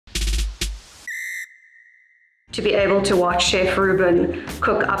To be able to watch Chef Reuben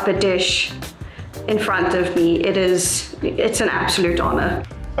cook up a dish in front of me, it's an absolute honor.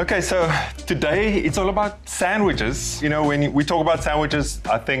 Okay, so today it's all about sandwiches. You know, when we talk about sandwiches,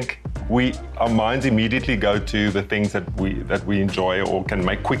 I think our minds immediately go to the things that we enjoy or can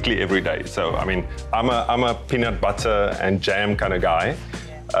make quickly every day. So, I mean, I'm a peanut butter and jam kind of guy.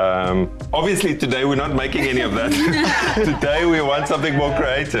 Obviously, today we're not making any of that. Today we want something more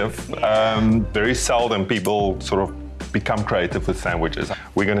creative. Very seldom people sort of become creative with sandwiches.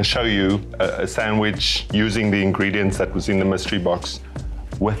 We're going to show you a sandwich using the ingredients that was in the mystery box,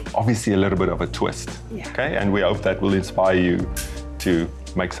 with obviously a little bit of a twist. Yeah. Okay, and we hope that will inspire you to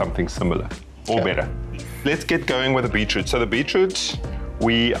make something similar or better. Let's get going with the beetroot. So the beetroot,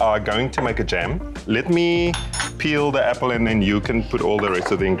 we are going to make a jam. Let me peel the apple and then you can put all the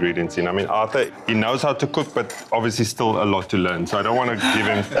rest of the ingredients in. I mean, Arthur, he knows how to cook, but obviously still a lot to learn. So I don't want to give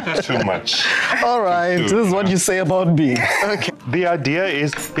him too much. All right, this is what you say about me. Okay. The idea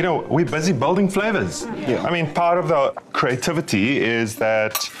is, you know, we're busy building flavors. Yeah. I mean, part of the creativity is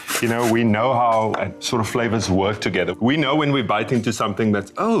that, you know, we know how sort of flavors work together. We know when we bite into something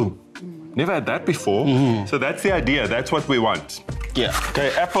that's, oh, never had that before. Mm-hmm. So that's the idea. That's what we want. Yeah.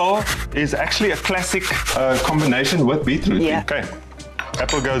 Okay, apple is actually a classic combination with beetroot. Yeah. Okay,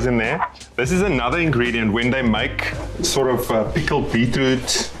 apple goes in there. This is another ingredient when they make sort of pickled beetroot.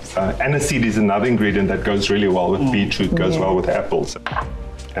 Aniseed is another ingredient that goes really well with beetroot, goes well with apples.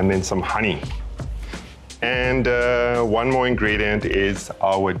 And then some honey. And one more ingredient is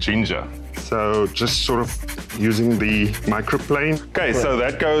our ginger. So just sort of using the microplane. Okay, so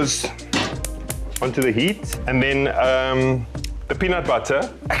that goes onto the heat. And then the peanut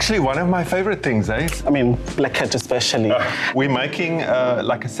butter, actually one of my favorite things, eh? I mean, black cat especially. We're making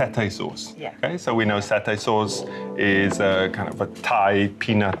like a satay sauce. Yeah. Okay, so we know satay sauce is kind of a Thai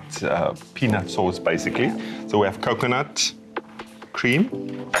peanut sauce, basically. So we have coconut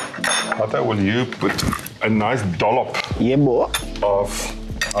cream. Arthur, will you put a nice dollop of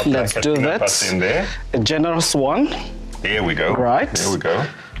Let's do that. In there? A generous one. There we go. Right. There we go.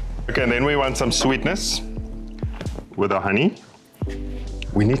 Okay, and then we want some sweetness with our honey.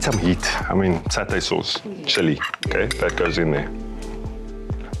 We need some heat. I mean, satay sauce, chili, okay? That goes in there.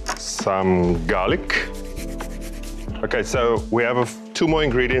 Some garlic. Okay, so we have two more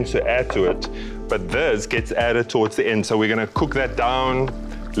ingredients to add to it, but this gets added towards the end. So we're gonna cook that down,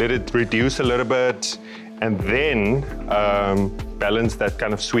 let it reduce a little bit, and then balance that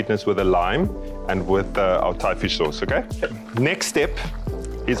kind of sweetness with the lime and with our Thai fish sauce, okay? Next step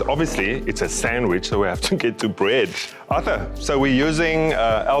is obviously, it's a sandwich, so we have to get to bread. Arthur, so we're using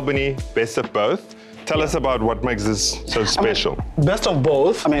Albany Best of Both. Tell us about what makes this so special. I mean, best of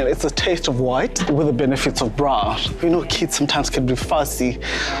both, I mean, it's a taste of white with the benefits of brown. You know, kids sometimes can be fussy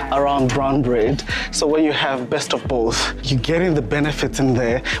around brown bread. So when you have best of both, you're getting the benefits in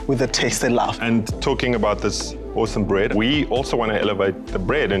there with the taste they love. And talking about this awesome bread, we also want to elevate the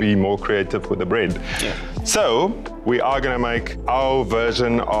bread and be more creative with the bread. Yeah. So we are going to make our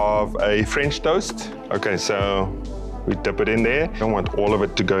version of a French toast. Okay, so we dip it in there. Don't want all of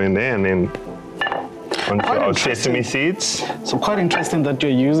it to go in there, and then onto our sesame seeds. So quite interesting that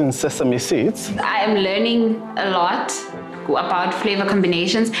you're using sesame seeds. I am learning a lot about flavor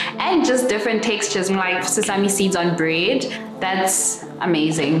combinations and just different textures, like sesame seeds on bread. That's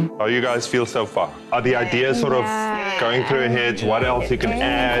amazing. How you guys feel so far? Are the ideas sort of going through your heads? What else you can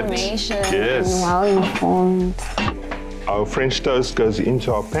add? Yes. Well informed. Our French toast goes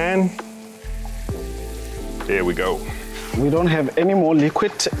into our pan. There we go. We don't have any more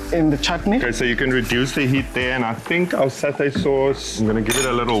liquid in the chutney. Okay, so you can reduce the heat there, and I think our satay sauce, I'm gonna give it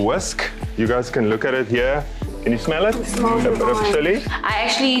a little whisk. You guys can look at it here. Can you smell it? A bit of chili. I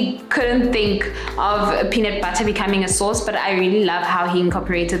actually couldn't think of peanut butter becoming a sauce, but I really love how he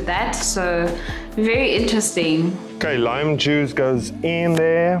incorporated that. So very interesting. Okay, lime juice goes in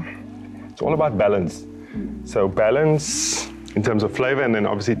there. It's all about balance. So balance in terms of flavor and then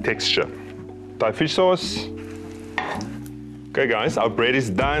obviously texture. Thai fish sauce. Okay guys, our bread is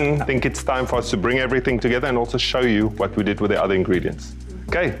done. I think it's time for us to bring everything together and also show you what we did with the other ingredients.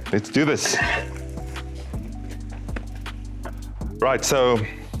 Okay, let's do this. Right, so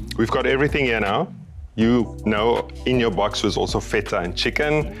we've got everything here now. You know, in your box was also feta and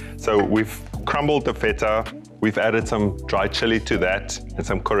chicken. So we've crumbled the feta. We've added some dry chili to that and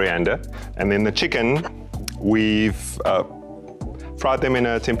some coriander. And then the chicken, we've fried them in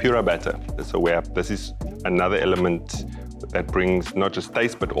a tempura batter. So this is another element that brings not just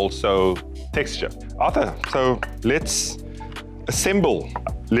taste, but also texture. Arthur, so let's assemble.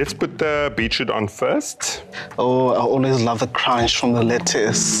 Let's put the beetroot on first. Oh, I always love the crunch from the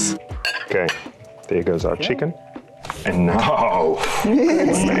lettuce. Okay, There goes our chicken. And now,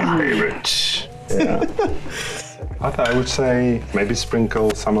 my favorite. Yeah. I would say maybe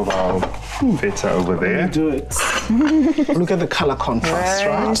sprinkle some of our feta over there. Do it. Look at the color contrast,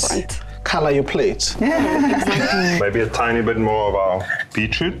 right? Color your plate. Exactly. Maybe a tiny bit more of our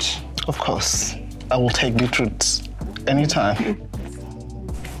beetroot. Of course. I will take beetroot anytime.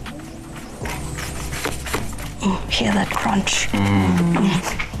 Oh, hear that crunch.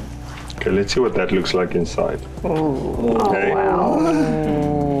 Okay, let's see what that looks like inside. Okay.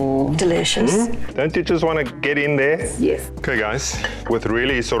 Wow. Delicious. Don't you just want to get in there? Yes. Okay, guys, with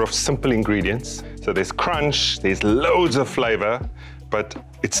really sort of simple ingredients. So there's crunch, there's loads of flavor, but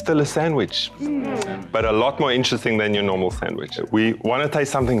it's still a sandwich. But a lot more interesting than your normal sandwich. We want to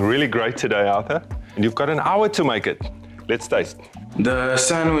taste something really great today, Arthur, and you've got an hour to make it. Let's taste. The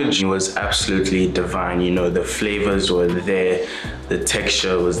sandwich was absolutely divine. You know, the flavors were there, the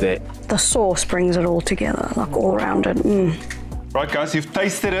texture was there. The sauce brings it all together, like all around it. Right, guys, you've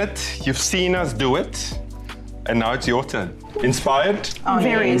tasted it, you've seen us do it, and now it's your turn. Inspired?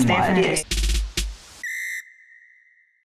 Very inspired. Definitely. Yes.